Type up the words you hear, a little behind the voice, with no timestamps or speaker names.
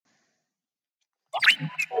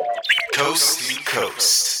Coast to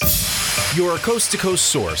Coast. Your coast-to-coast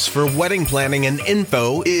source for wedding planning and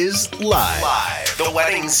info is live. The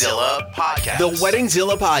Weddingzilla Podcast. The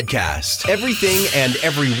Weddingzilla Podcast. Everything and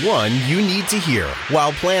everyone you need to hear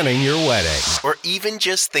while planning your wedding. Or even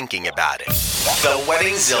just thinking about it. The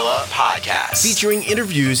Weddingzilla Podcast. Featuring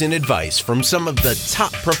interviews and advice from some of the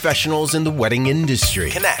top professionals in the wedding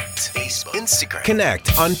industry. Connect. Facebook. Instagram.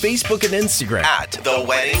 Connect on Facebook and Instagram. At The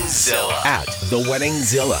Weddingzilla. At The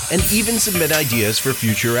Weddingzilla. And even submit ideas for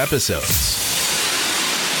future episodes.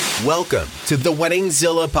 Welcome to the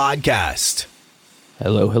Weddingzilla Podcast.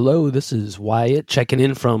 Hello. This is Wyatt checking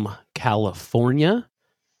in from California.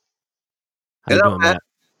 How you Hello, doing, Matt Matt?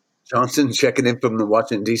 Johnson checking in from the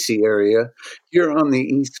Washington, D.C. area. You're on the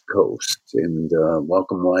East Coast. And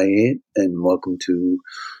welcome, Wyatt, and welcome to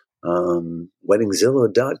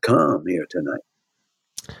weddingzilla.com here tonight.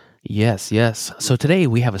 Yes. So today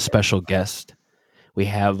we have a special guest. We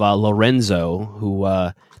have Lorenzo, who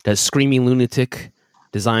does Screaming Lunatic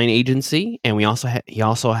Design Agency, and he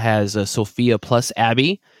also has Sophia Plus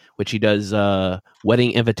Abby, which he does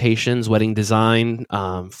wedding invitations, wedding design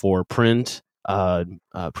for print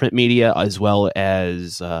media, as well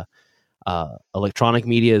as electronic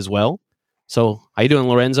media as well. So, how you doing,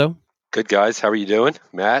 Lorenzo? Good, guys. How are you doing?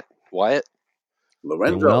 Matt, Wyatt?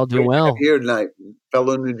 Lorenzo, Doing well. Here tonight,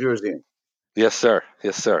 fellow New Jerseyan. Yes, sir.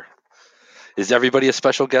 Is everybody a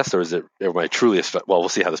special guest, or am I truly a special? Well, we'll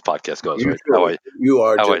see how this podcast goes, right? You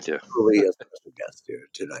are how I just do. truly a special guest here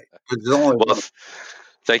tonight. There's only Well, one.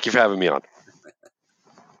 thank you for having me on.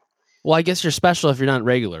 Well, I guess you're special if you're not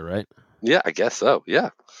regular, right? Yeah, I guess so. Yeah.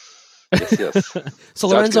 Yes. So,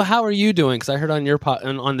 Lorenzo, how are you doing? Because I heard on your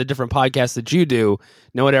on the different podcasts that you do,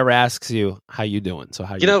 no one ever asks you how you doing. So,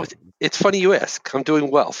 how you doing? It's funny you ask. I'm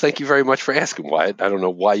doing well. Thank you very much for asking, Wyatt. I don't know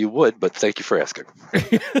why you would, but thank you for asking.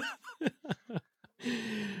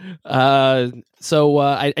 So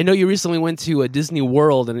I know you recently went to Disney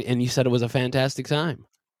World, and you said it was a fantastic time.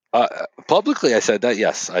 Publicly, I said that.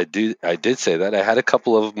 Yes, I did say that. I had a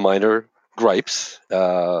couple of minor gripes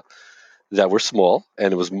that were small,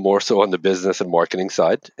 and it was more so on the business and marketing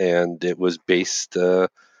side, and it was based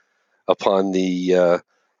upon the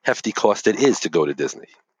hefty cost it is to go to Disney.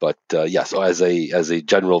 But yes, as a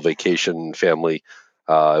general vacation family,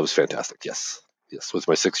 it was fantastic. Yes, with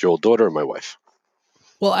my 6-year-old daughter and my wife.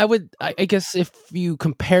 Well, I guess if you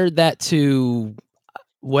compared that to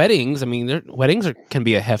weddings, I mean, weddings can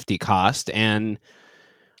be a hefty cost, and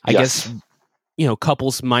I guess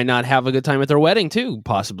couples might not have a good time at their wedding too,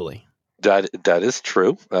 possibly. That is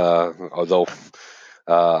true. Although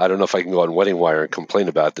I don't know if I can go on Wedding Wire and complain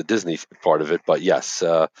about the Disney part of it, but yes,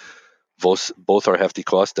 both are hefty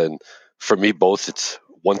cost, and for me, both it's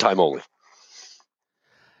one time only.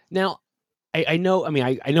 Now, I know. I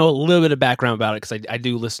mean, I know a little bit of background about it because I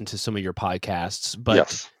do listen to some of your podcasts. But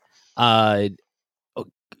yes.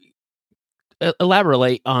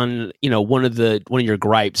 Elaborate on one of your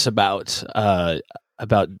gripes about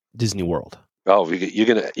Disney World. Oh,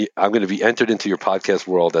 I'm gonna be entered into your podcast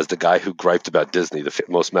world as the guy who griped about Disney, the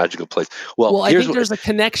most magical place. Well, I think there's a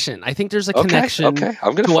connection. I think there's a connection Okay.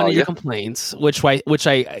 I'm gonna to one follow of your you. complaints, which I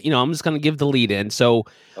I'm just gonna give the lead in. So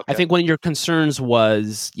I think one of your concerns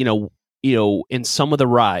was in some of the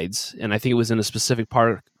rides, and I think it was in a specific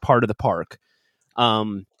part of the park,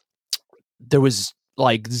 there was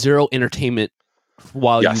like zero entertainment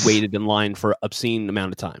while you waited in line for an obscene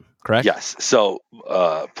amount of time. Correct? Yes. So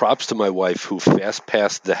props to my wife, who fast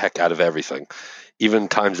passed the heck out of everything, even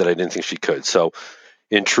times that I didn't think she could. So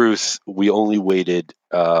in truth, we only waited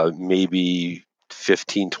maybe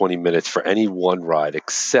 15, 20 minutes for any one ride,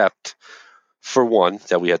 except for one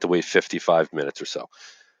that we had to wait 55 minutes or so.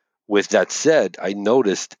 With that said, I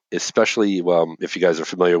noticed, especially if you guys are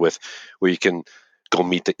familiar with where you can go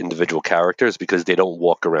meet the individual characters, because they don't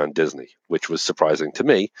walk around Disney, which was surprising to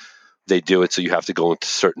me. They do it so you have to go into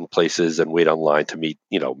certain places and wait online to meet,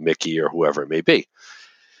 Mickey or whoever it may be.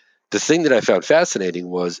 The thing that I found fascinating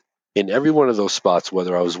was in every one of those spots,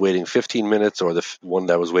 whether I was waiting 15 minutes or the one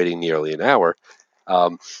that was waiting nearly an hour,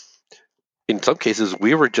 in some cases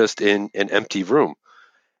we were just in an empty room,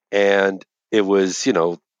 and it was,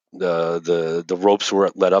 the ropes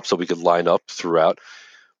were let up so we could line up throughout,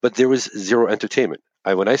 but there was zero entertainment.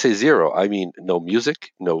 When I say zero, I mean no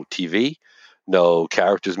music, no TV, no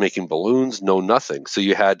characters making balloons, no nothing. So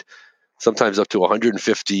you had sometimes up to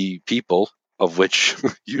 150 people, of which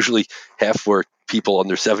usually half were people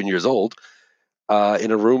under 7 years old,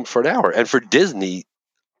 in a room for an hour. And for Disney,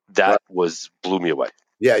 that blew me away.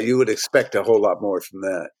 Yeah, you would expect a whole lot more from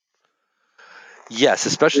that. Yes,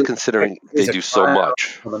 especially considering they do so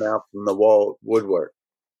much. Coming out from the wall woodwork.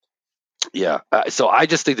 Yeah. So I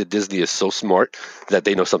just think that Disney is so smart that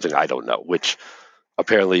they know something I don't know, which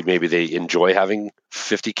apparently maybe they enjoy having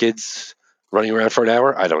 50 kids running around for an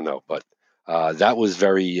hour. I don't know, but that was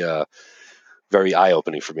very eye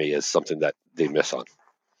opening for me as something that they miss on.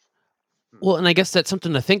 Well, and I guess that's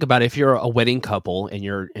something to think about if you're a wedding couple and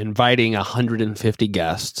you're inviting 150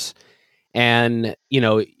 guests, and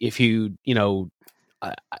if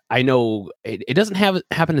I know it doesn't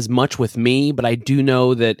happen as much with me, but I do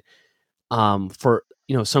know that for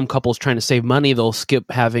some couples trying to save money, they'll skip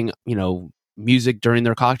having music during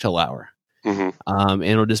their cocktail hour, Mm-hmm. and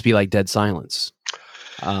it'll just be like dead silence.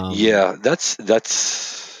 Yeah, that's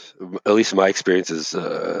at least my experience as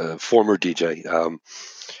a former DJ.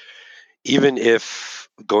 Even if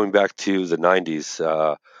going back to the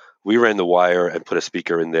 90s, we ran the wire and put a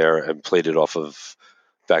speaker in there and played it off of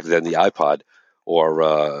back then the iPod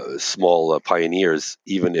or small Pioneers,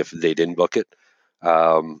 even if they didn't book it.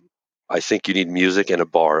 I think you need music and a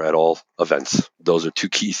bar at all events. Those are two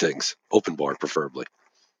key things. Open bar, preferably.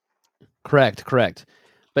 Correct.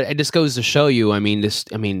 But it just goes to show you. I mean, that's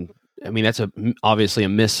obviously a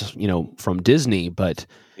miss, from Disney. But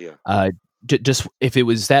Yeah. just if it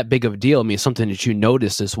was that big of a deal, I mean, something that you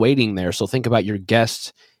noticed is waiting there. So think about your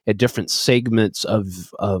guests at different segments of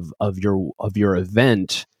your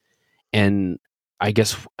event, and I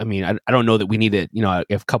guess I don't know that we need to,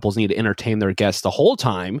 if couples need to entertain their guests the whole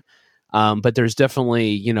time, but there's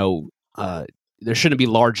definitely there shouldn't be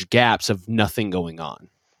large gaps of nothing going on.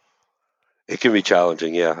 It can be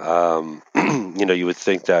challenging, yeah. You would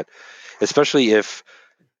think that, especially if,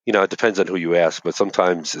 it depends on who you ask, but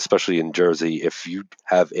sometimes, especially in Jersey, if you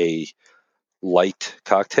have a light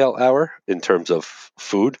cocktail hour in terms of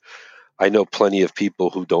food, I know plenty of people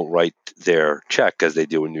who don't write their check as they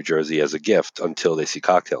do in New Jersey as a gift until they see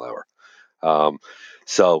cocktail hour.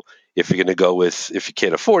 So if you're going to go with, if you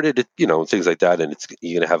can't afford it, things like that, and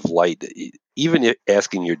you're going to have light, even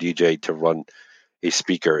asking your DJ to run a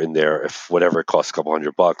speaker in there, if whatever it costs, a couple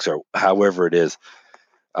 $100 or however it is,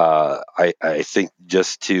 I think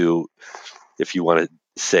just to, if you want to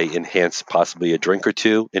say enhance possibly a drink or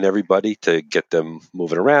two in everybody to get them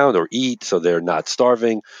moving around or eat so they're not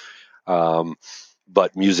starving.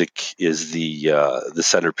 But music is the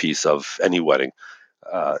centerpiece of any wedding.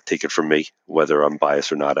 Take it from me, whether I'm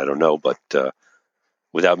biased or not, I don't know. But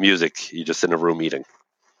without music, you're just in a room eating.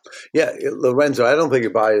 Yeah, Lorenzo, I don't think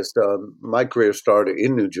you're biased. My career started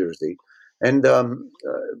in New Jersey, and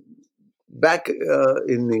back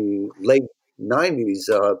in the late '90s,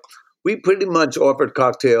 we pretty much offered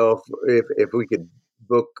cocktail if we could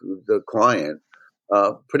book the client,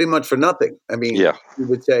 pretty much for nothing. I mean, Yeah. we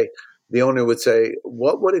would say the owner would say,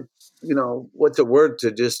 "What would it? What's a word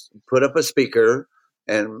to just put up a speaker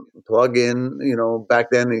and plug in? Back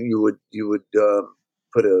then you would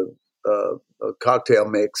put a cocktail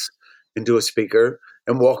mix into a speaker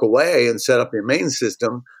and walk away and set up your main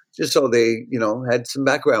system." Just so they, had some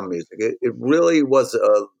background music. It really was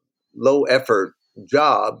a low effort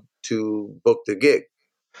job to book the gig.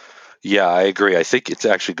 Yeah, I agree. I think it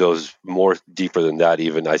actually goes more deeper than that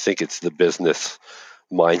even. I think it's the business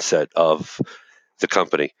mindset of the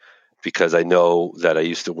company, because I know that I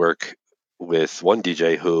used to work with one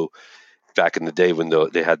DJ who, back in the day when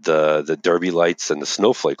they had the derby lights and the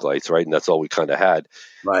snowflake lights, right? And that's all we kind of had.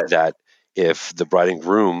 Right. That if the bride and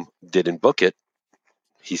groom didn't book it,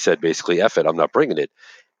 he said basically, F it, I'm not bringing it.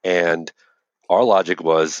 And our logic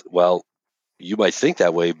was, well, you might think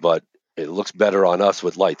that way, but it looks better on us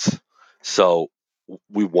with lights. So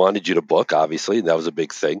we wanted you to book, obviously, and that was a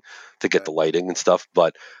big thing to get the lighting and stuff.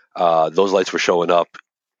 But those lights were showing up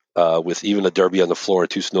with even a derby on the floor and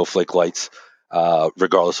two snowflake lights,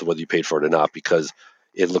 regardless of whether you paid for it or not, because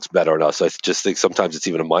it looks better on us. So I just think sometimes it's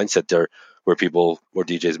even a mindset there where people or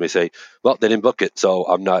DJs may say, well, they didn't book it, so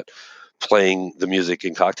I'm not playing the music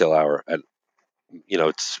in cocktail hour. And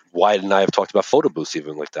it's Wyatt and I have talked about photo booths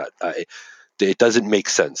even like that. It doesn't make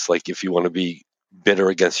sense. Like, if you want to be bitter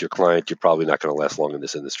against your client, you're probably not going to last long in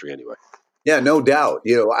this industry anyway. Yeah, no doubt.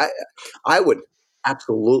 I would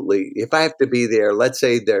absolutely, if I have to be there. Let's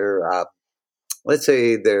say their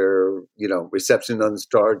reception doesn't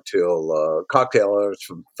start till cocktail hours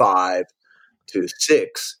from 5 to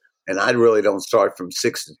 6, and I really don't start from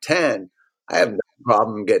 6 to 10. I have no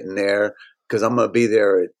problem getting there because I'm going to be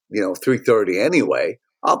there at 3:30 anyway.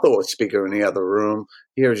 I'll throw a speaker in the other room.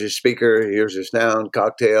 Here's your speaker. Here's your sound,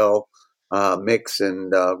 cocktail mix,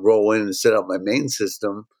 and roll in and set up my main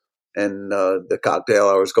system. And the cocktail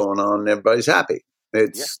hour's going on, and everybody's happy.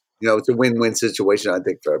 It's it's a win-win situation, I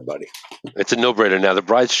think, for everybody. It's a no-brainer. Now, the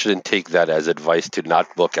brides shouldn't take that as advice to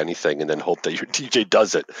not book anything and then hope that your DJ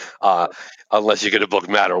does it. unless you're going to book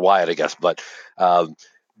Matt or Wyatt, I guess. But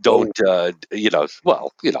don't, I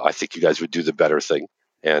think you guys would do the better thing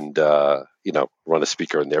and, run a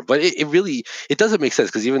speaker in there. But it really, it doesn't make sense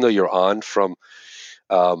because even though you're on from,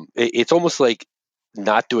 it's almost like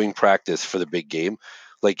not doing practice for the big game.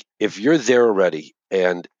 Like if you're there already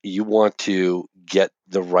and you want to get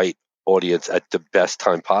the right audience at the best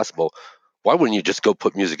time possible, why wouldn't you just go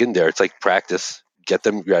put music in there? It's like practice, get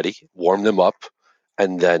them ready, warm them up,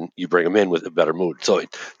 and then you bring them in with a better mood. So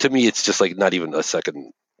to me, it's just like not even a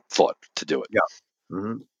second thought to do it. Yeah.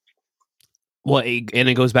 Mm-hmm. Well, and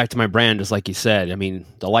it goes back to my brand, just like you said. I mean,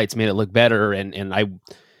 the lights made it look better, and I,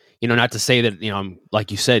 not to say that I'm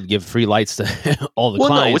like you said, give free lights to all the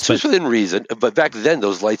clients. No, it's just within reason. But back then,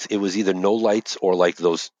 those lights, it was either no lights or like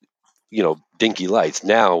those, dinky lights.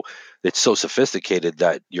 Now it's so sophisticated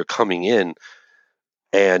that you're coming in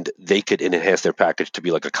and they could enhance their package to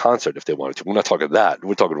be like a concert if they wanted to. We're not talking that.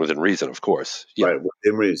 We're talking within reason, of course. Yeah. Right,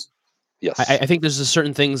 within reason. Yes. I think there's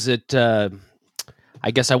certain things that I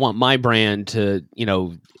guess I want my brand to,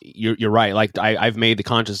 you're right. Like I've made the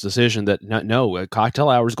conscious decision that no, a cocktail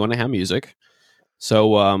hour is going to have music.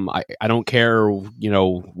 So I don't care,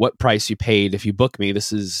 what price you paid. If you book me,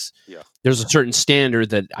 there's a certain standard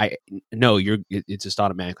that I know it's just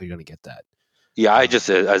automatically going to get that. Yeah, I just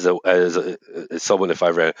as someone, if I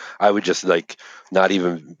ran, I would just like not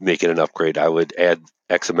even make it an upgrade. I would add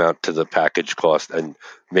X amount to the package cost and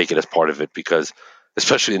make it as part of it because,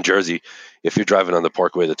 especially in Jersey, if you're driving on the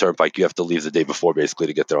Parkway, the Turnpike, you have to leave the day before basically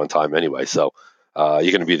to get there on time anyway. So you're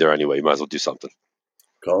going to be there anyway. You might as well do something.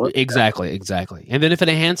 Exactly. And then if it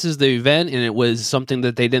enhances the event and it was something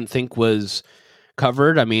that they didn't think was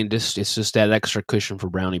covered, I mean, it's just that extra cushion for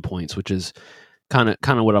brownie points, which is kind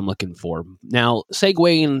of what I'm looking for. Now,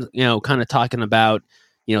 segueing, kind of talking about,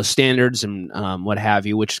 standards and what have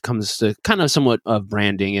you, which comes to kind of somewhat of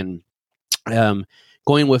branding and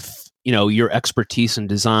going with, your expertise in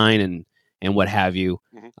design and what have you.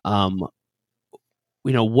 Mm-hmm.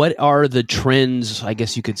 What are the trends, I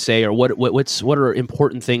guess you could say, or what are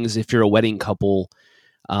important things if you're a wedding couple,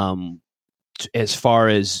 as far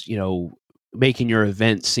as, making your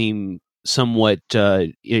event seem somewhat,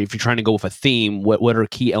 if you're trying to go with a theme, what are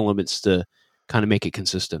key elements to kind of make it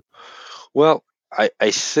consistent? Well,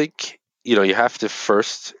 I think, you have to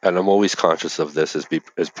first, and I'm always conscious of this,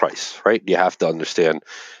 is price, right? You have to understand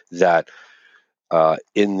that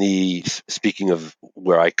speaking of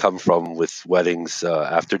where I come from with weddings,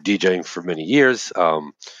 after DJing for many years,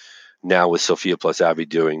 now with Sophia plus Abby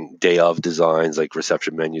doing day of designs like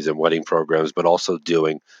reception menus and wedding programs, but also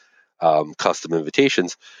doing custom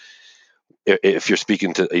invitations. If are you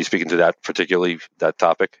speaking to that particularly that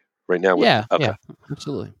topic right now? Yeah, okay. Yeah,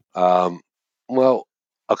 absolutely. Well,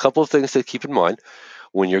 a couple of things to keep in mind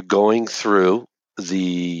when you're going through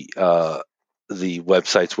the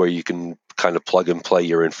websites where you can kind of plug and play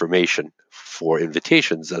your information for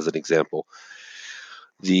invitations, as an example.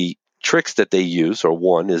 The tricks that they use are,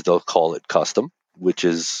 one is they'll call it custom, which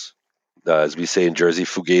is, as we say in Jersey,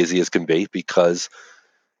 fugazi as can be, because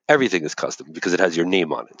everything is custom because it has your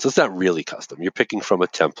name on it. So it's not really custom. You're picking from a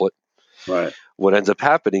template. Right. What ends up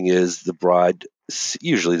happening is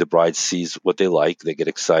usually the bride sees what they like. They get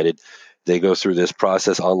excited. They go through this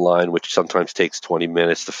process online, which sometimes takes 20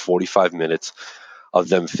 minutes to 45 minutes of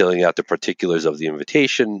them filling out the particulars of the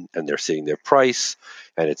invitation, and they're seeing their price,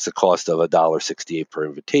 and it's the cost of $1.68 per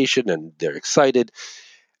invitation, and they're excited.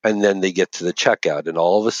 And then they get to the checkout, and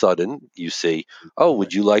all of a sudden you see, oh,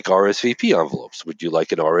 would you like RSVP envelopes? Would you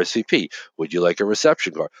like an RSVP? Would you like a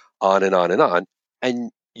reception card? On and on and on.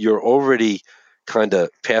 And you're already kind of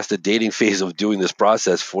past the dating phase of doing this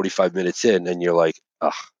process 45 minutes in, and you're like,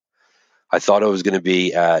 ugh, I thought I was going to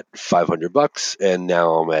be at $500, and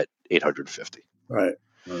now I'm at $850. Right.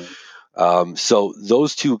 So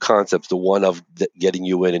those two concepts, the one of getting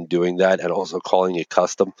you in and doing that, and also calling it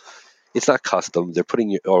custom, it's not custom. They're putting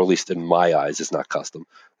you, or at least in my eyes, it's not custom.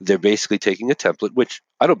 They're basically taking a template, which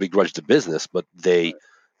I don't begrudge the business, but they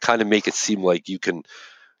kind of make it seem like you can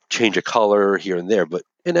change a color here and there. But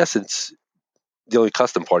in essence, the only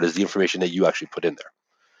custom part is the information that you actually put in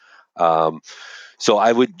there. So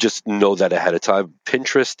I would just know that ahead of time.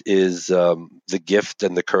 Pinterest is the gift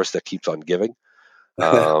and the curse that keeps on giving.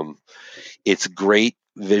 It's great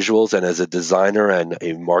visuals, and as a designer and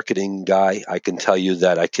a marketing guy, I can tell you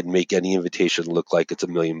that I can make any invitation look like it's $1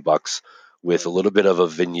 million with a little bit of a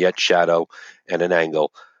vignette shadow and an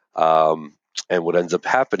angle. And what ends up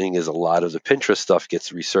happening is a lot of the Pinterest stuff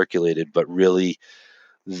gets recirculated, but really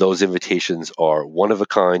those invitations are one of a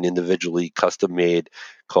kind, individually custom made,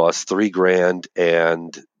 cost $3,000,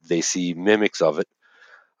 and they see mimics of it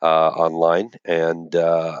online, and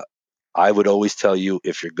I would always tell you,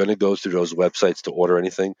 if you're going to go through those websites to order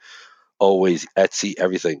anything, always Etsy,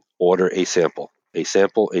 everything, order a sample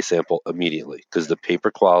immediately, because the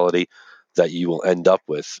paper quality that you will end up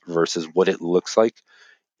with versus what it looks like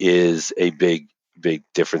is a big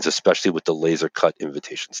difference, especially with the laser cut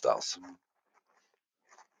invitation styles.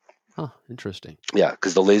 Huh, interesting. Yeah,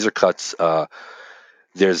 because the laser cuts,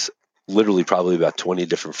 there's literally probably about 20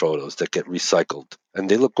 different photos that get recycled, and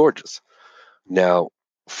they look gorgeous. Now,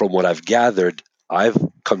 from what I've gathered, I've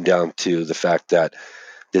come down to the fact that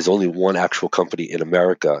there's only one actual company in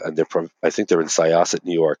America, and I think they're in Syosset,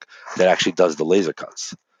 New York, that actually does the laser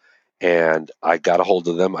cuts. And I got a hold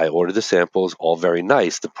of them. I ordered the samples, all very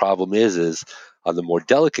nice. The problem is on the more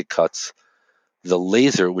delicate cuts, the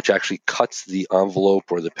laser, which actually cuts the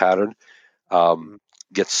envelope or the pattern,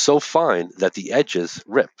 gets so fine that the edges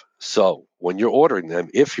rip. So when you're ordering them,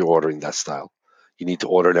 if you're ordering that style, you need to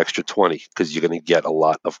order an extra 20, because you're going to get a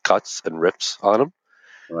lot of cuts and rips on them.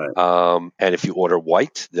 Right. And if you order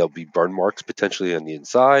white, there'll be burn marks potentially on the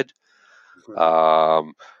inside.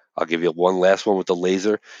 I'll give you one last one with the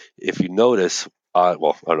laser. If you notice, well,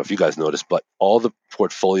 I don't know if you guys notice, but all the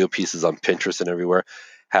portfolio pieces on Pinterest and everywhere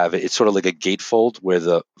have it. It's sort of like a gatefold where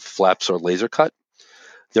the flaps are laser cut.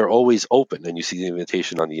 They're always open, and you see the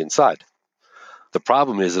invitation on the inside. The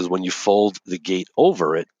problem is when you fold the gate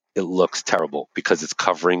over it, it looks terrible because it's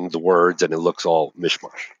covering the words and it looks all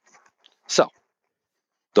mishmash. So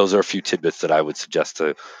those are a few tidbits that I would suggest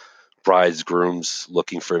to brides, grooms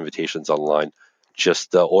looking for invitations online.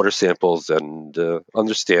 Just order samples and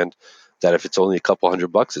understand that if it's only a couple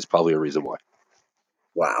 $100, it's probably a reason why.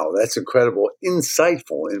 Wow, that's incredible,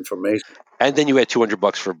 insightful information. And then you add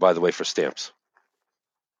 $200 for stamps.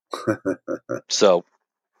 So,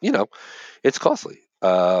 it's costly.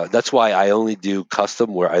 That's why I only do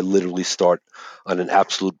custom, where I literally start on an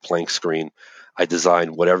absolute blank screen. I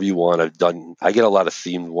design whatever you want. I get a lot of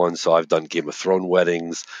themed ones, so I've done Game of Thrones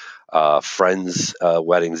weddings, friends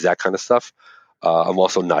weddings, that kind of stuff. I'm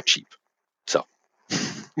also not cheap. So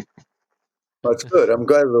That's good. I'm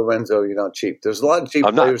glad, Lorenzo, you're not cheap. There's a lot of cheap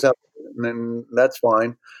players out there, and that's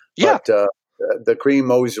fine. Yeah. But the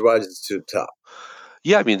cream always rises to the top.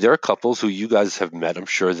 Yeah, I mean, there are couples who you guys have met. I'm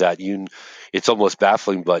sure that it's almost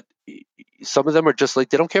baffling, but some of them are just like,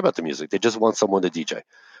 they don't care about the music. They just want someone to DJ.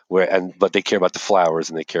 But they care about the flowers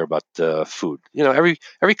and they care about the food.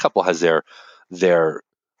 Every couple has their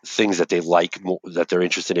things that they like more, that they're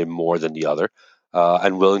interested in more than the other,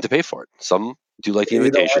 and willing to pay for it. Some do like the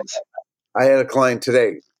invitations. I had a client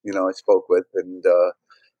today, I spoke with, and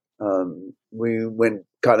we went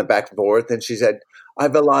kind of back and forth, and she said,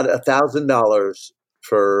 I've allotted $1,000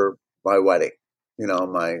 for my wedding,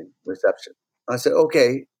 my reception. I said,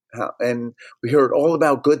 okay. And we heard all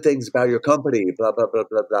about good things about your company, blah, blah, blah,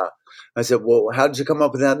 blah, blah. I said, well, how did you come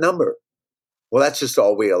up with that number? Well, that's just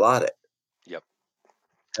all we allotted. Yep.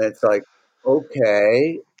 And it's like,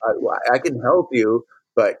 okay, I can help you,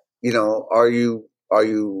 but, are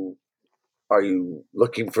you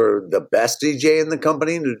looking for the best DJ in the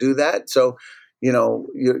company to do that? So,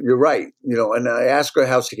 you're right. And I asked her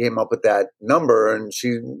how she came up with that number, and she,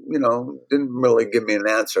 didn't really give me an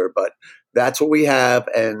answer, but that's what we have,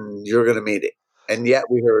 and you're going to meet it. And yet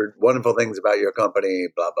we heard wonderful things about your company,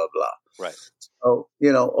 blah, blah, blah. Right. So,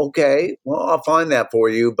 okay, well, I'll find that for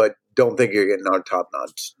you, but don't think you're getting our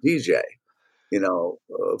top-notch DJ,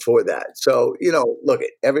 for that. So, look,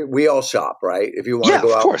 we all shop, right? If you want to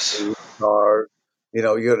go out with a car,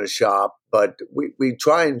 you're going to shop, but we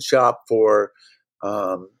try and shop for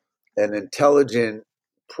an intelligent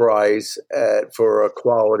price for a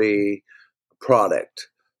quality product.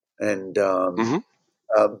 And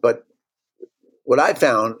but what I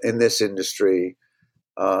found in this industry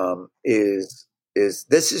is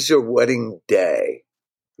this is your wedding day,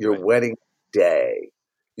 wedding day.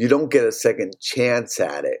 You don't get a second chance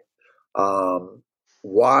at it.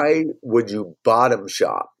 Why would you bottom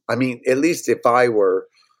shop? I mean, at least if I were,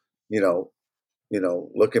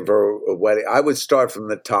 looking for a wedding, I would start from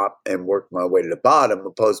the top and work my way to the bottom,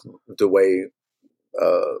 opposed to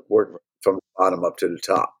work from the bottom up to the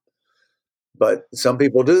top. But some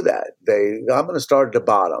people do that. I'm going to start at the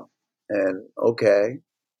bottom, and okay.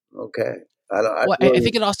 I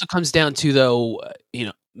think it also comes down to, though,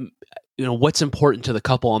 what's important to the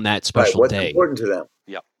couple on that special what's day. Important to them.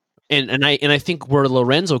 Yep. And I think where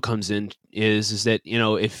Lorenzo comes in is that,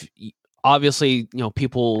 if obviously,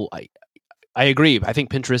 people, I agree. I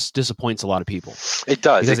think Pinterest disappoints a lot of people. It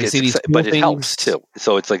does. But it things. helps too.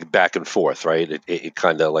 So it's like back and forth, right? It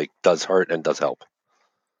kind of like does hurt and does help.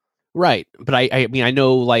 Right. But I mean, I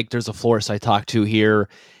know like there's a florist I talked to here,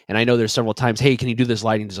 and I know there's several times, hey, can you do this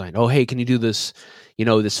lighting design? Oh, hey, can you do this,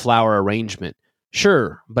 this flower arrangement?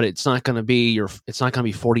 Sure, but it's not going to be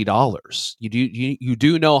 $40. You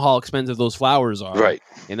do know how expensive those flowers are Right.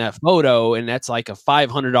 in that photo, and that's like a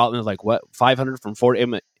 $500. Like what, 500 from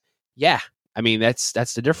 40? Yeah, I mean that's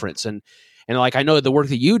the difference, and like I know the work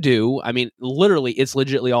that you do. I mean, literally, it's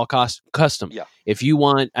legitly all custom. Yeah. If you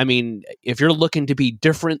want, I mean, if you're looking to be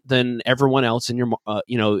different than everyone else in your,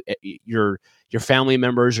 your family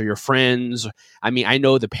members or your friends, I mean, I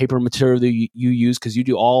know the paper material that you use because you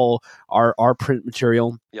do all our print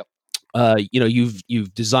material. Yep.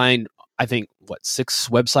 You've designed, I think, 6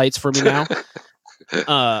 websites for me now.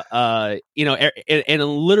 And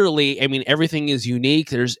literally, I mean, everything is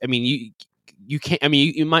unique. You can't. I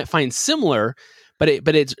mean, you might find similar, but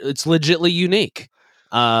it's legitly unique.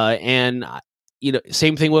 And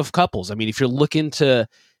same thing with couples. I mean, if you're looking to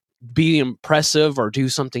be impressive or do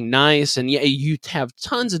something nice, and yeah, you have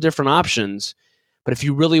tons of different options. But if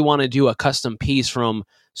you really want to do a custom piece from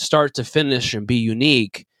start to finish and be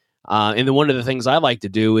unique, and then one of the things I like to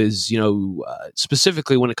do is,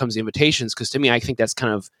 specifically when it comes to invitations, because to me, I think that's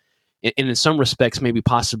kind of, in some respects, maybe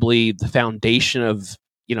possibly the foundation of,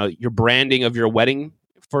 your branding of your wedding,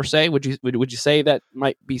 per se. Would you say that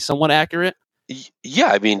might be somewhat accurate? Yeah,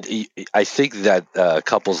 I mean, I think that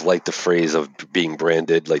couples like the phrase of being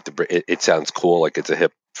branded. Like it sounds cool, like it's a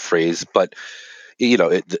hip phrase, but you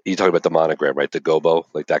talk about the monogram, right? The gobo,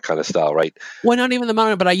 like that kind of style, right? Well, not even the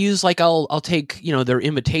monogram, but I use like I'll take their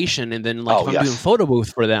invitation, and then like if I'm doing photo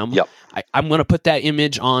booth for them, yep. I'm going to put that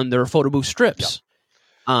image on their photo booth strips,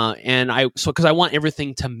 and because I want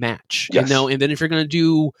everything to match, yes. And then if you're going to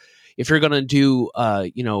do,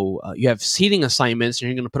 you have seating assignments and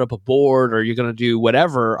you're going to put up a board or you're going to do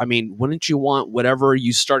whatever. I mean, wouldn't you want whatever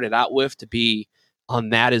you started out with to be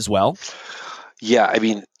on that as well? Yeah, I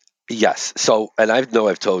mean, yes. So, and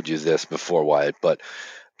I've told you this before, Wyatt, but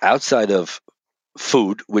outside of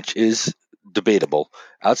food, which is debatable,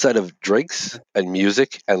 outside of drinks and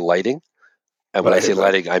music and lighting, and when I say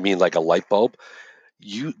lighting, I mean like a light bulb.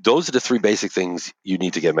 Those are the 3 basic things you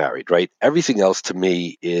need to get married, right? Everything else to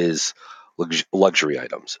me is luxury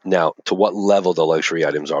items. Now, to what level the luxury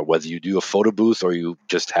items are, whether you do a photo booth or you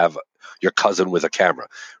just have your cousin with a camera,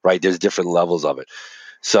 right? There's different levels of it.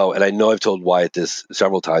 So, and I know I've told Wyatt this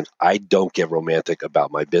several times, I don't get romantic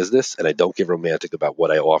about my business and I don't get romantic about what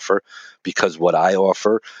I offer, because what I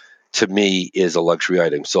offer to me is a luxury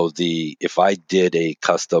item. So if I did a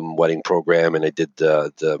custom wedding program and I did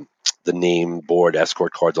the name board,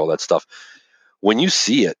 escort cards, all that stuff, when you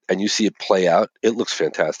see it and you see it play out, it looks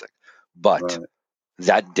fantastic. But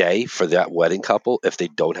that day for that wedding couple, if they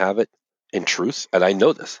don't have it, in truth, and I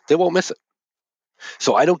know this, they won't miss it.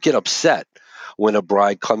 So I don't get upset when a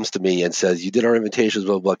bride comes to me and says, you did our invitations,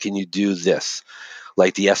 blah, blah, can you do this?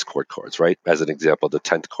 Like the escort cards, right? As an example, the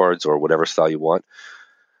tent cards or whatever style you want.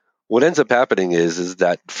 What ends up happening is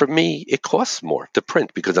that for me, it costs more to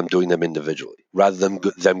print because I'm doing them individually rather than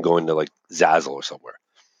them going to like Zazzle or somewhere.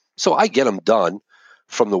 So I get them done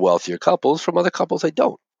from the wealthier couples. From other couples, I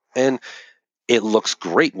don't. And it looks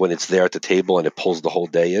great when it's there at the table and it pulls the whole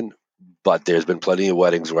day in. But there's been plenty of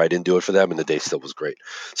weddings where I didn't do it for them and the day still was great.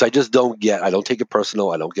 So I don't take it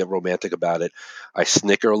personal. I don't get romantic about it. I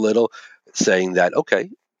snicker a little saying that,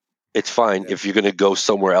 okay, it's fine if you're going to go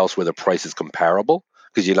somewhere else where the price is comparable,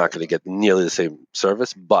 because you're not going to get nearly the same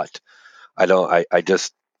service. But I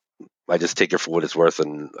just take it for what it's worth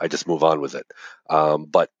and I just move on with it.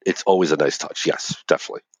 But it's always a nice touch. Yes,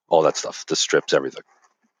 definitely. All that stuff, the strips, everything.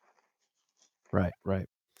 Right.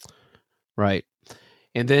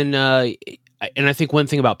 And then, and I think one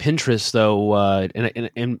thing about Pinterest, though,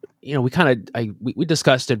 and we kind of we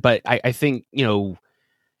discussed it, but I think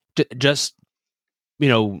just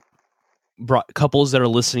couples that are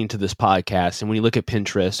listening to this podcast, and when you look at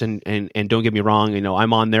Pinterest, and don't get me wrong,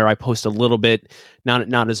 I'm on there. I post a little bit,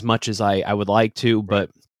 not as much as I would like to, but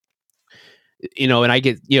and I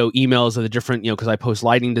get emails of the different because I post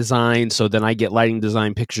lighting design, so then I get lighting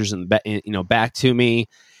design pictures and back to me.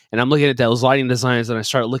 And I'm looking at those lighting designs and I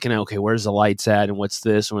start looking at, okay, where's the lights at and what's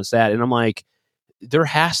this and what's that? And I'm like, there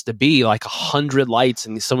has to be like 100 lights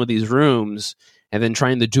in some of these rooms, and then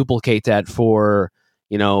trying to duplicate that for,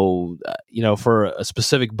 for a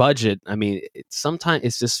specific budget. I mean, sometimes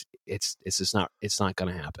it's just not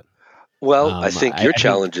going to happen. Well, I think your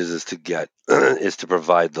challenge is to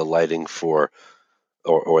provide the lighting for,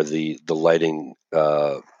 or the lighting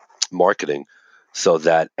marketing, so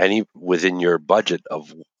that within your budget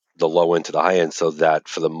of the low end to the high end, so that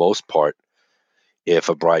for the most part, if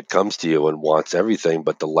a bride comes to you and wants everything,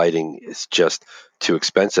 but the lighting is just too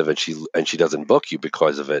expensive and she doesn't book you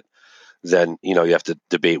because of it, then you have to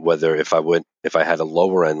debate whether if I had a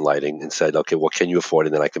lower end lighting and said, okay, what can you afford,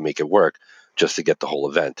 and then I can make it work just to get the whole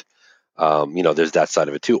event. There's that side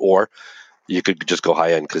of it too. Or you could just go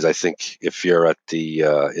high end, because I think if you're at the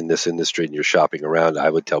in this industry and you're shopping around, I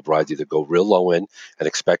would tell brides either go real low end and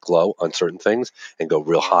expect low on certain things, and go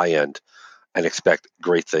real high end and expect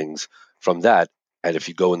great things from that. And if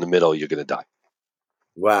you go in the middle, you're going to die.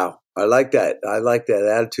 Wow. I like that. I like that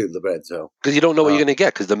attitude, Lorenzo. Because you don't know what you're going to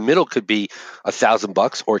get. Because the middle could be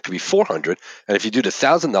 $1,000 or it could be $400. And if you do the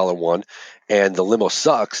 $1,000 one and the limo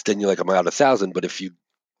sucks, then you're like, I'm out $1,000. But if you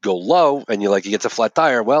go low and you're like, it gets a flat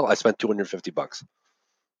tire, well, I spent $250.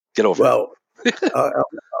 Get over it. Well,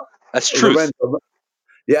 that's truth. Lorenzo,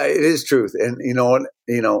 yeah, it is truth. And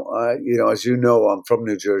as you know, I'm from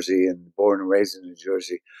New Jersey and born and raised in New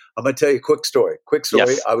Jersey. I'm going to tell you a quick story.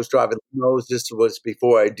 Yes. I was driving limos. This was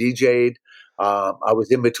before I DJ'd. I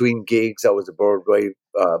was in between gigs. I was a Broadway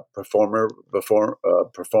performer.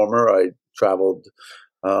 I traveled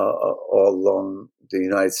all along the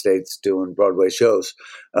United States doing Broadway shows.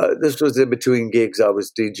 This was in between gigs. I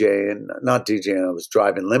was not DJing. I was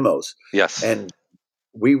driving limos. Yes. And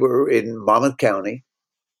we were in Monmouth County.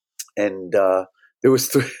 And there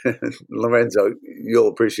was Lorenzo, you'll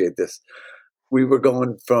appreciate this. We were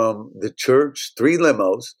going from the church, 3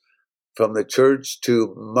 limos, from the church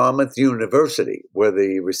to Monmouth University, where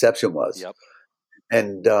the reception was. Yep.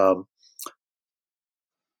 And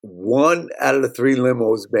 1 out of the 3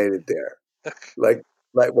 limos made it there. Wait,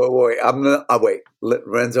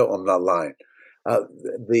 Lorenzo, I'm not lying.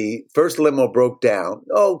 The first limo broke down.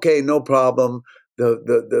 Okay, no problem.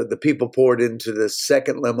 The people poured into the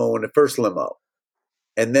second limo and the first limo,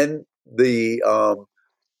 and then the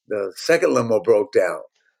second limo broke down.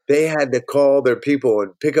 They had to call their people,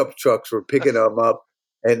 and pickup trucks were picking them up.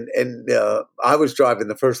 And I was driving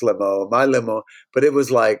the first limo, my limo, but it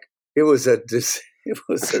was and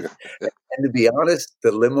to be honest,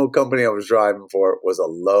 the limo company I was driving for was a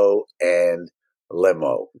low end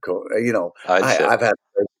limo. I've had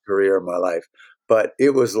a career in my life. But it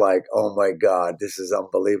was like, oh my God, this is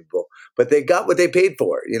unbelievable. But they got what they paid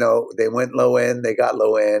for. They went low end, they got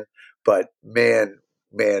low end. But man,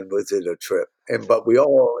 was it a trip. But we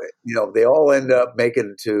all, they all end up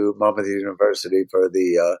making it to Monmouth University for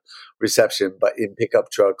the reception, but in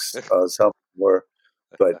pickup trucks. Some were.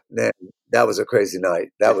 But man, that was a crazy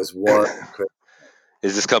night. That was one crazy night.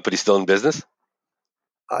 Is this company still in business?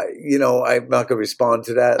 I'm not going to respond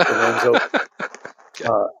to that, Lorenzo.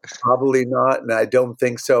 Probably not, and I don't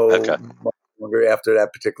think so. Okay. Longer after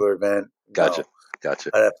that particular event. Gotcha.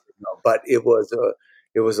 But it was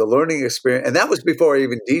a learning experience, and that was before I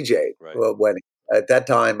even DJ'd wedding. At that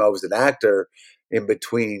time, I was an actor in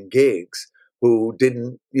between gigs. Who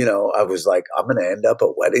didn't? I was like, I'm going to end up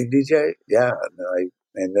a wedding DJ. Yeah, and I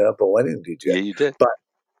ended up a wedding DJ. Yeah, you did.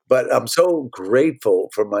 But I'm so grateful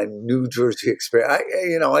for my New Jersey experience.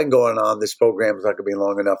 I can go on. This program is not going to be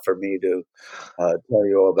long enough for me to tell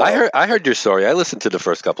you all about. I heard your story. I listened to the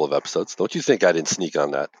first couple of episodes. Don't you think I didn't sneak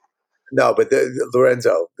on that? No, but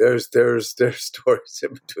Lorenzo, there's stories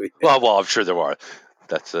in between. Well, I'm sure there are.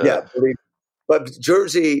 That's yeah. But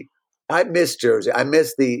Jersey, I miss Jersey. I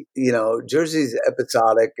miss Jersey's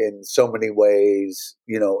episodic in so many ways.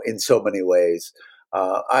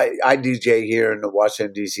 I DJ here in the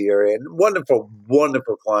Washington, D.C. area, and wonderful,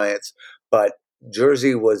 wonderful clients. But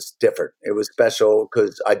Jersey was different. It was special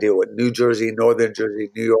because I deal with New Jersey, Northern Jersey,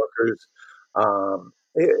 New Yorkers.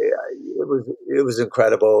 It was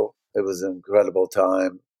incredible. It was an incredible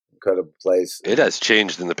time, incredible place. It has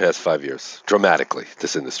changed in the past 5 years dramatically.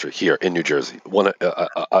 This industry here in New Jersey,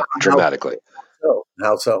 dramatically.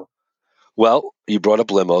 How so? Well, you brought up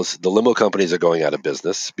limos. The limo companies are going out of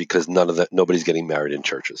business because nobody's getting married in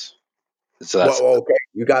churches. So that's okay.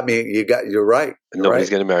 You got me. You're right. Nobody's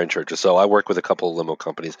getting married in churches. So I work with a couple of limo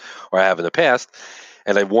companies, or I have in the past,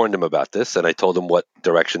 and I warned them about this, and I told them what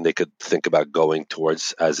direction they could think about going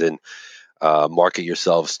towards, as in market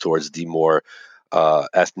yourselves towards the more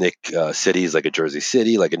ethnic cities like a Jersey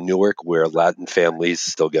City, like a Newark, where Latin families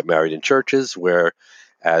still get married in churches,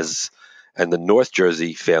 and the North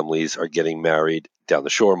Jersey families are getting married down the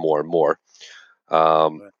shore more and more.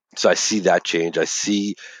 So I see that change. I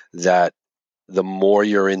see that the more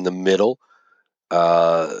you're in the middle,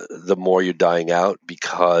 the more you're dying out,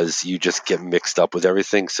 because you just get mixed up with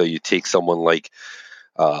everything. So you take someone like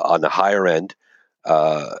on the higher end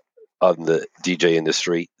of the DJ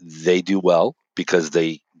industry, they do well because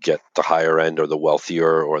they get the higher end or the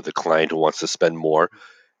wealthier or the client who wants to spend more.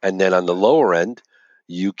 And then on the lower end,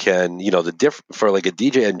 you can, for like a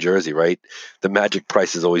DJ in Jersey, right? The magic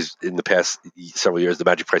price is always, in the past several years, the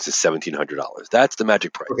magic price is $1,700. That's the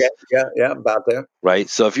magic price. Okay. Yeah, about there. Right?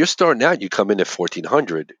 So if you're starting out, you come in at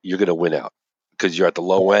 $1,400, you're going to win out because you're at the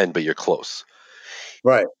low end, but you're close.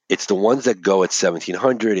 Right. It's the ones that go at $1,700,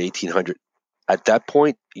 $1,800. At that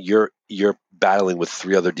point, you're battling with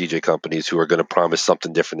 3 other DJ companies who are going to promise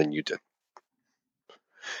something different than you did.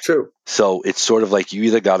 True. So it's sort of like you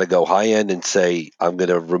either got to go high end and say, I'm going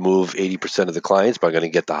to remove 80% of the clients, but I'm going to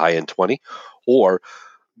get the high end 20, or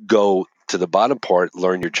go to the bottom part,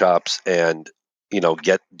 learn your chops, and do the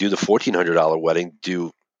 $1,400 wedding,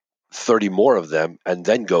 do 30 more of them, and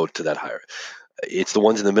then go to that higher. It's the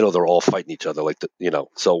ones in the middle, they're all fighting each other.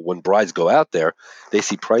 So when brides go out there, they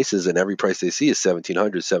see prices, and every price they see is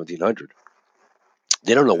 $1,700.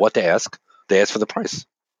 They don't know what to ask. They ask for the price,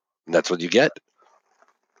 and that's what you get.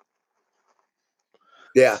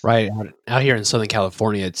 Yeah. Right. Out here in Southern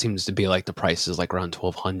California, it seems to be like the price is like around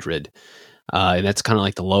 $1,200. And that's kind of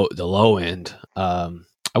like the low end. I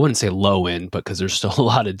wouldn't say low end, but because there's still a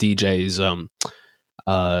lot of DJs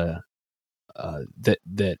that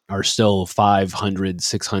are still 500,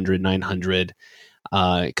 600, 900.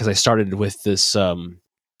 Because I started with this, I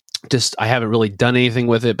haven't really done anything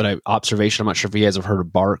with it, but observation. I'm not sure if you guys have heard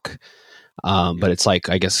of Bark, but it's like,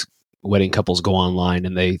 I guess, wedding couples go online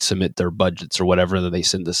and they submit their budgets or whatever, and then they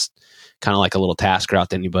send this kind of like a little tasker out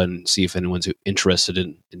to anybody and see if anyone's interested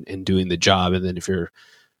in doing the job. And then if you're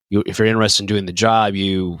interested in doing the job,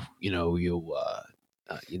 you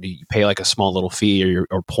pay like a small little fee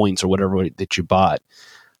or points or whatever that you bought,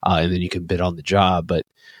 and then you can bid on the job. But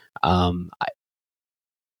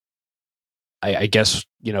I guess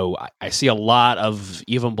I see a lot of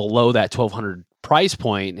even below that $1,200 price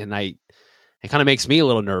point, and it kind of makes me a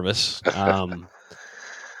little nervous.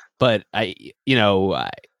 But I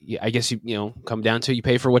guess you come down to you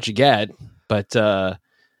pay for what you get, but you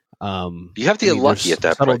have to get lucky at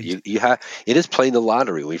that point. It is playing the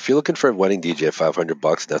lottery. If you're looking for a wedding DJ at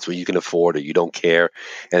 $500, that's what you can afford, or you don't care,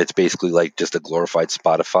 and it's basically like just a glorified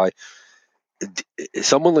Spotify.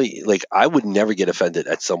 Someone like I would never get offended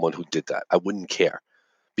at someone who did that. I wouldn't care,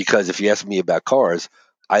 because if you ask me about cars,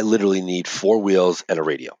 I literally need 4 wheels and a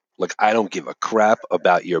radio. Like, I don't give a crap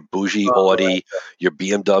about your bougie Audi, your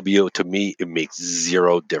BMW. To me, it makes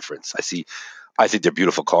zero difference. I think they're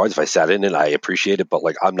beautiful cars. If I sat in it, I appreciate it, but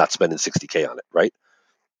like, I'm not spending $60K on it, right?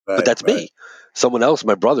 But that's me. Someone else,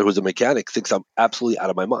 my brother, who's a mechanic, thinks I'm absolutely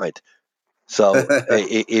out of my mind. So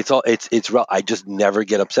it's real. I just never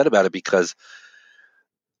get upset about it because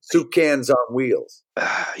soup cans on wheels.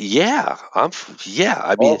 I mean, all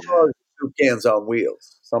cars are soup cans on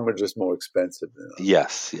wheels. Some are just more expensive than others.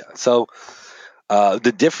 Yes, yeah. So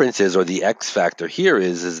the difference is, or the X factor here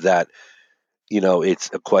is that it's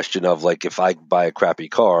a question of like, if I buy a crappy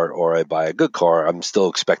car or I buy a good car, I'm still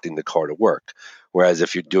expecting the car to work. Whereas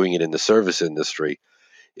if you're doing it in the service industry,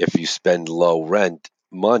 if you spend low rent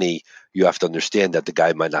money, you have to understand that the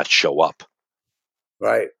guy might not show up.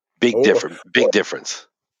 Right. Big difference.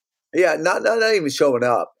 Yeah, not even showing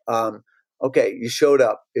up. Okay, you showed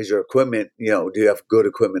up. Is your equipment, do you have good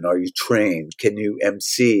equipment? Are you trained? Can you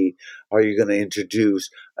MC? Are you going to introduce?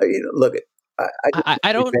 Look,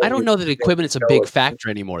 I don't know that equipment is a big factor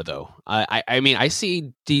anymore, though. I mean, I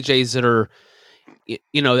see DJs that are,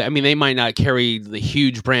 they might not carry the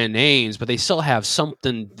huge brand names, but they still have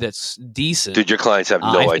something that's decent. Dude, your clients have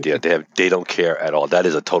no idea. They don't care at all. That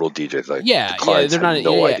is a total DJ thing. Yeah, they're not.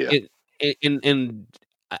 No idea.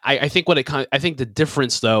 I think I think the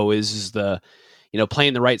difference though is the,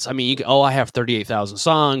 playing the right. I mean, I have 38,000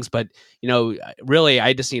 songs, but really,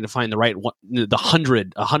 I just need to find the right one, the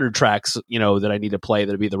 100 tracks, that I need to play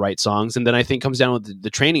that'll be the right songs. And then I think it comes down with the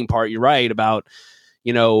training part. You're right about,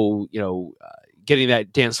 getting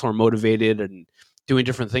that dance floor motivated and doing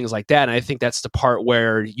different things like that. And I think that's the part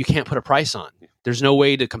where you can't put a price on. There's no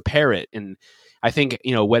way to compare it. And I think,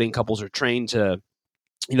 wedding couples are trained to,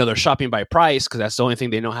 they're shopping by price because that's the only thing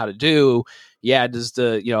they know how to do. Yeah. Does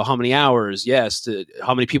how many hours? Yes.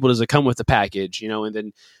 How many people does it come with the package? And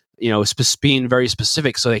then, being very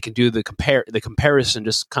specific so they can do the comparison,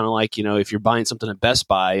 just kind of like, if you're buying something at Best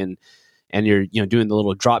Buy and you're, doing the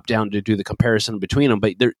little drop down to do the comparison between them,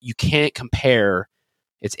 but you can't compare.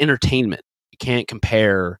 It's entertainment. You can't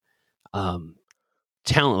compare, talent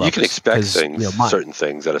levels. You can expect certain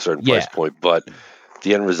things at a certain price point, but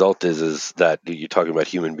the end result is that you're talking about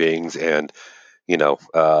human beings, and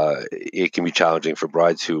it can be challenging for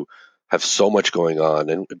brides who have so much going on,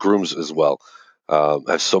 and grooms as well,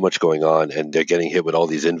 have so much going on, and they're getting hit with all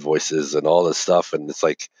these invoices and all this stuff, and it's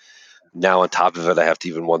like, Now on top of it, I have to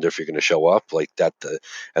even wonder if you're going to show up like that.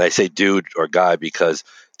 And I say dude or guy because,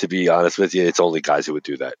 to be honest with you, it's only guys who would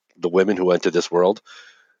do that. The women who enter this world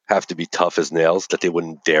have to be tough as nails that they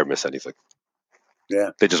wouldn't dare miss anything.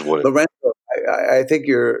 Yeah. They just wouldn't. Lorenzo, I think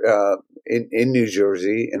you're in New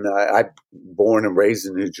Jersey, and I'm born and raised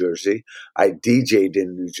in New Jersey. I DJ'd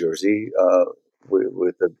in New Jersey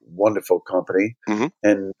with a wonderful company, Mm-hmm.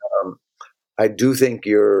 and I do think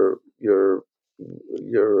your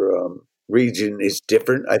region is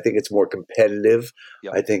different. I think it's more competitive.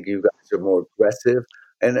 Yep. I think you guys are more aggressive,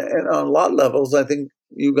 and on a lot of levels, I think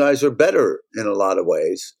you guys are better in a lot of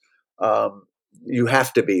ways. You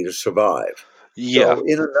have to be to survive. Yeah.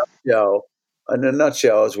 So in a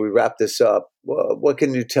nutshell, as we wrap this up, what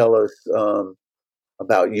can you tell us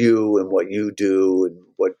about you and what you do and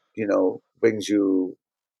what brings you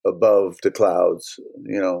above the clouds,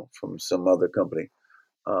 from some other company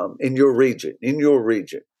in your region?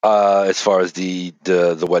 As far as the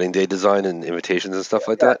wedding day design and invitations and stuff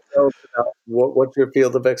like that. Tell us about what your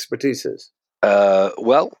field of expertise is.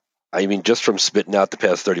 Well, I mean, just from spitting out the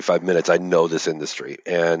past 35 minutes, I know this industry,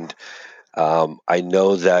 and I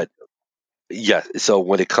know that. Yeah. So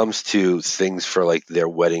when it comes to things for like their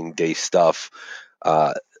wedding day stuff,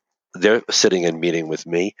 they're sitting and meeting with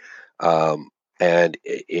me. And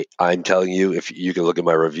I'm telling you, if you can look at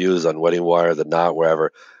my reviews on Wedding Wire, The Knot,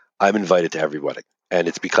 wherever, I'm invited to every wedding. And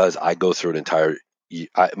it's because I go through an entire,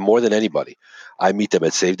 more than anybody, I meet them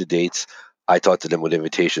at Save the Dates. I talk to them with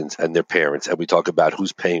invitations and their parents, and we talk about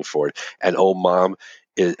who's paying for it. And mom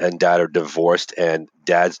and dad are divorced, and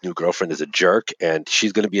dad's new girlfriend is a jerk, and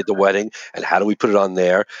she's going to be at the wedding, and how do we put it on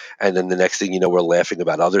there? And then the next thing you know, we're laughing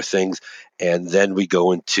about other things, and then we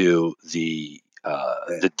go into the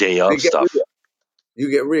day of stuff. You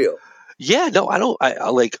get real. Yeah, no, I don't.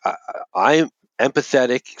 I'm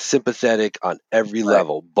empathetic, sympathetic on every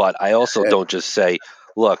level, but I also don't just say,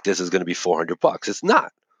 "Look, this is going to be $400." It's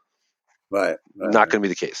not. Right. Not going to be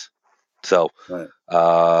the case. So,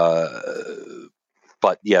 but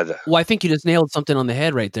yeah. Well, I think you just nailed something on the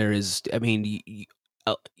head right there. I mean,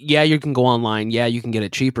 yeah, you can go online. Yeah, you can get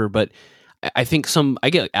it cheaper, but I think I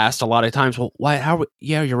get asked a lot of times, well, why?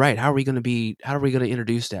 Yeah, you're right. How are we going to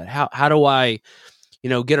introduce that? How do I,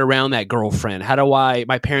 get around that girlfriend?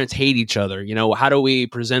 My parents hate each other. How do we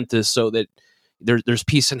present this so that there's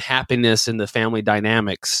peace and happiness in the family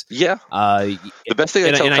dynamics? Yeah. The best thing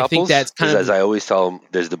I tell couples I think that's is, as I always tell them,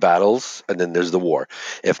 there's the battles and then there's the war.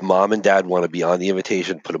 If mom and dad want to be on the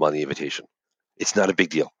invitation, put them on the invitation. It's not a big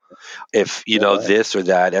deal. If, this or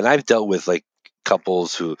that, and I've dealt with like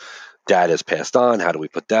couples who dad has passed on, how do we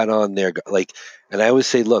put that on there? Like, and I always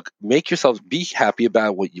say, look, make yourself be happy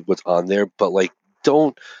about what's on there, but like,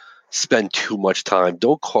 don't spend too much time.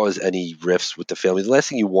 Don't cause any rifts with the family. The last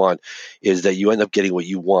thing you want is that you end up getting what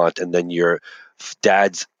you want, and then your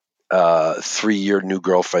dad's 3-year new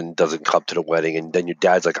girlfriend doesn't come to the wedding, and then your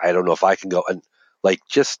dad's like, I don't know if I can go. And like,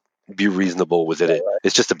 just be reasonable with it. Right.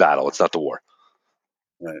 It's just a battle. It's not the war.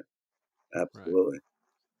 Right. Absolutely. Right.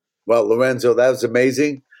 Well, Lorenzo, that was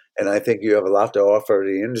amazing, and I think you have a lot to offer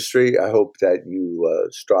the industry. I hope that you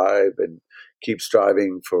strive and keep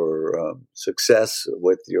striving for success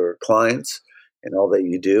with your clients and all that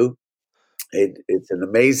you do. It's an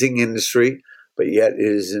amazing industry, but yet it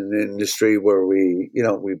is an industry where we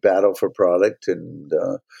battle for product and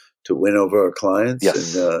to win over our clients.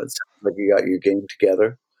 Yes. And it sounds like you got your game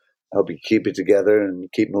together. I hope you keep it together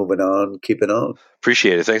and keep moving on, keep it on.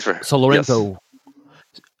 Appreciate it. Thanks for So Lorenzo. Yes.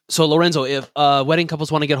 So Lorenzo, if wedding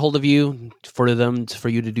couples want to get hold of you for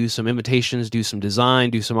you to do some invitations, do some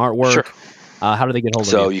design, do some artwork. Sure. How do they get hold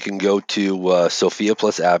of you? So you can go to Sophia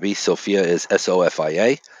plus Abby. Sophia is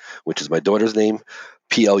SOFIA, which is my daughter's name.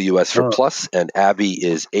 PLUS for plus, and Abby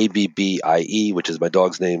is ABBIE, which is my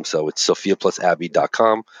dog's name. So it's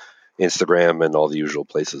SophiaPlusAbby.com, Instagram, and all the usual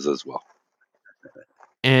places as well.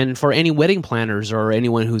 And for any wedding planners or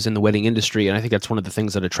anyone who's in the wedding industry, and I think that's one of the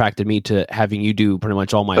things that attracted me to having you do pretty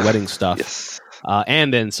much all my wedding stuff. Yes.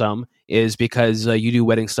 And then some, is because you do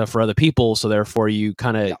wedding stuff for other people, so therefore you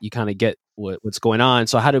kind of get what's going on.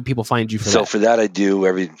 So how do people find you for that? So for that, I do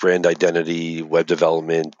every brand identity, web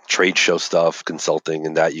development, trade show stuff, consulting,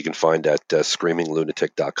 and that you can find at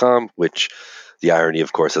screaminglunatic.com, which the irony,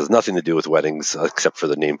 of course, has nothing to do with weddings except for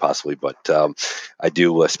the name possibly, but I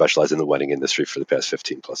do specialize in the wedding industry for the past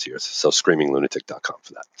 15 plus years. So screaminglunatic.com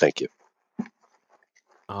for that. Thank you.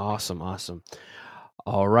 Awesome.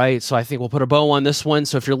 All right, so I think we'll put a bow on this one.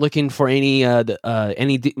 So if you're looking for any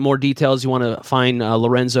more details, you want to find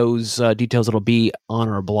Lorenzo's details, it'll be on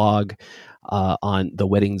our blog on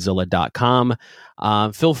theweddingzilla.com.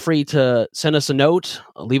 Feel free to send us a note,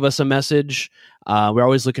 leave us a message. We're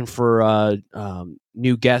always looking for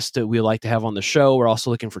new guests that we'd like to have on the show. We're also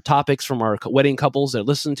looking for topics from our wedding couples that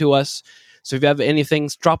listen to us. So if you have anything,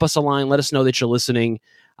 drop us a line. Let us know that you're listening.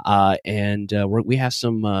 We have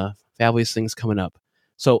some fabulous things coming up.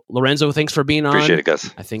 So Lorenzo, thanks for being on. Appreciate it,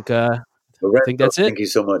 guys. I think that's it. Thank you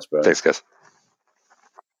so much, bro. Thanks, guys.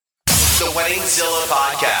 The Weddingzilla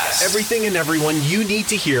Podcast. Everything and everyone you need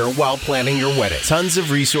to hear while planning your wedding. Tons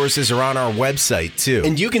of resources are on our website, too.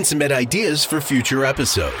 And you can submit ideas for future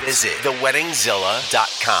episodes. Visit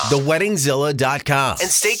theweddingzilla.com. Theweddingzilla.com. And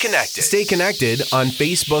stay connected. Stay connected on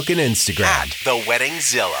Facebook and Instagram. At The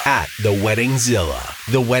Weddingzilla. At The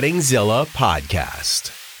Weddingzilla. The Weddingzilla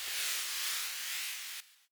Podcast.